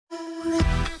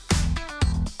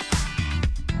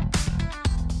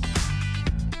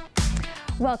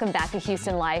Welcome back to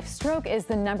Houston Life. Stroke is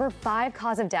the #5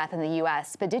 cause of death in the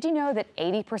U.S., but did you know that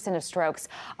 80% of strokes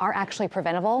are actually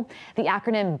preventable? The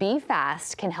acronym Be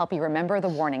Fast can help you remember the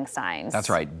warning signs. That's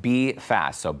right, Be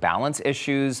Fast. So balance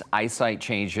issues, eyesight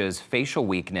changes, facial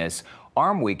weakness,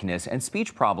 arm weakness, and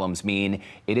speech problems mean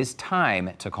it is time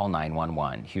to call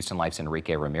 911. Houston Life's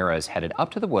Enrique Ramirez headed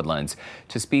up to the Woodlands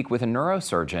to speak with a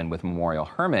neurosurgeon with Memorial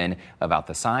Hermann about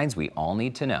the signs we all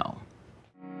need to know.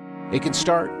 It can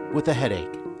start with a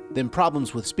headache, then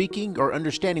problems with speaking or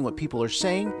understanding what people are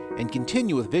saying, and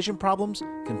continue with vision problems,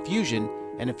 confusion,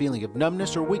 and a feeling of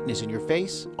numbness or weakness in your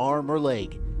face, arm, or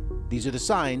leg. These are the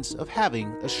signs of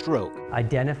having a stroke.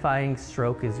 Identifying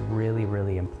stroke is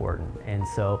really important. And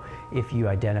so if you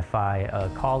identify a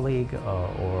colleague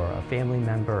or a family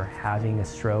member having a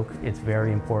stroke, it's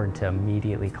very important to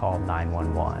immediately call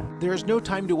 911. There is no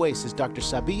time to waste, says Dr.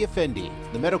 Sabi Effendi,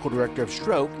 the medical director of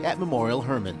stroke at Memorial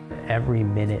Hermann. Every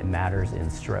minute matters in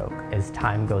stroke. As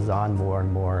time goes on, more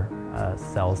and more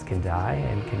cells can die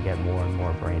and can get more and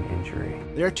more brain injury.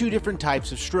 There are two different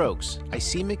types of strokes,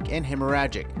 ischemic and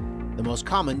hemorrhagic. The most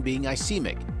common being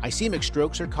ischemic. Ischemic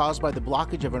strokes are caused by the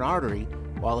blockage of an artery,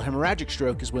 while a hemorrhagic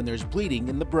stroke is when there's bleeding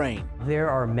in the brain. There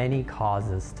are many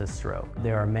causes to stroke.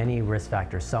 There are many risk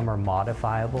factors. Some are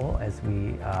modifiable as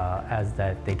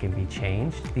that they can be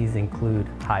changed. These include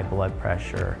high blood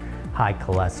pressure, high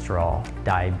cholesterol,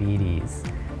 diabetes,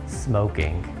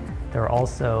 smoking. There are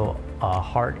also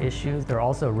heart issues. There are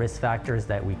also risk factors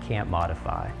that we can't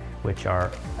modify, which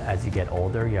are, as you get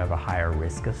older, you have a higher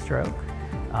risk of stroke.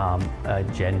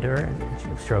 Gender,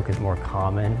 stroke is more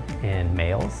common in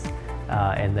males,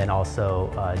 and then also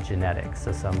genetics.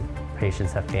 So some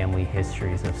patients have family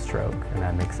histories of stroke, and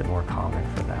that makes it more common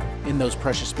for them. In those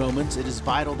precious moments, it is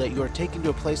vital that you are taken to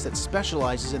a place that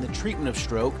specializes in the treatment of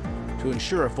stroke to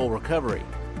ensure a full recovery,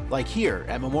 like here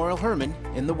at Memorial Hermann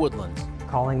in the Woodlands.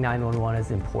 Calling 911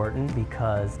 is important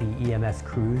because the EMS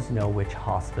crews know which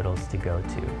hospitals to go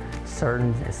to.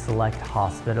 Certain select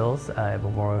hospitals at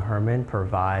Memorial Hermann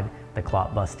provide the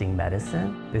clot-busting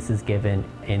medicine. This is given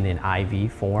in an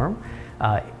IV form.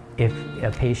 If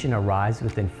a patient arrives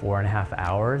within 4.5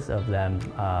 hours of them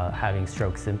having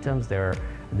stroke symptoms,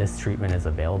 this treatment is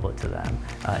available to them.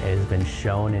 It has been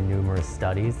shown in numerous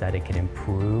studies that it can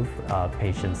improve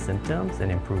patients' symptoms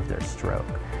and improve their stroke.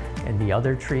 And the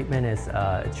other treatment is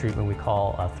a treatment we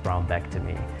call a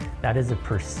thrombectomy. That is a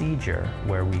procedure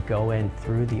where we go in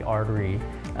through the artery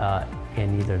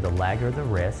in either the leg or the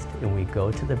wrist, and we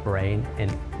go to the brain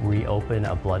and reopen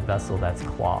a blood vessel that's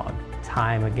clogged.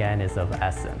 Time, again, is of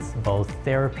essence. Both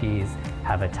therapies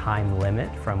have a time limit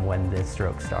from when this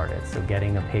stroke started, so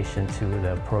getting a patient to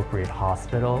the appropriate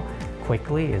hospital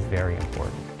quickly is very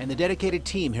important. And the dedicated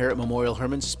team here at Memorial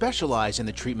Hermann specialize in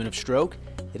the treatment of stroke.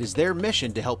 It is their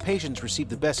mission to help patients receive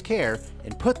the best care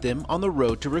and put them on the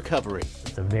road to recovery.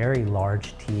 It's a very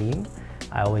large team.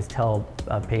 I always tell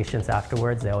patients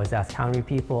afterwards, they always ask how many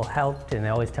people helped, and they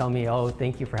always tell me, oh,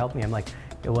 thank you for helping me. I'm like,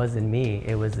 it wasn't me.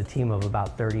 It was a team of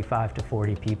about 35 to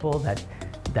 40 people that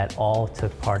all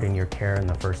took part in your care in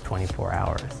the first 24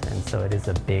 hours. And so it is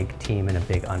a big team and a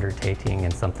big undertaking,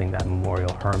 and something that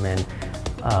Memorial Hermann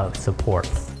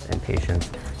supports, and patients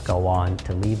go on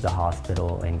to leave the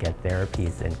hospital and get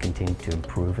therapies and continue to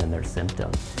improve in their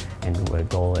symptoms. And the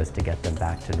goal is to get them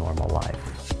back to normal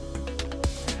life.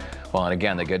 Well, and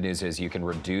again, the good news is you can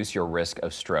reduce your risk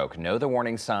of stroke. Know the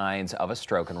warning signs of a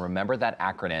stroke and remember that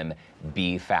acronym,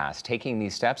 Be Fast. Taking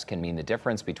these steps can mean the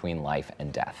difference between life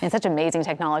and death. And such amazing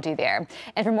technology there.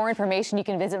 And for more information, you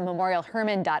can visit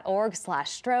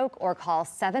memorialhermann.org/stroke or call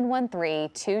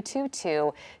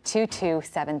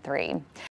 713-222-2273.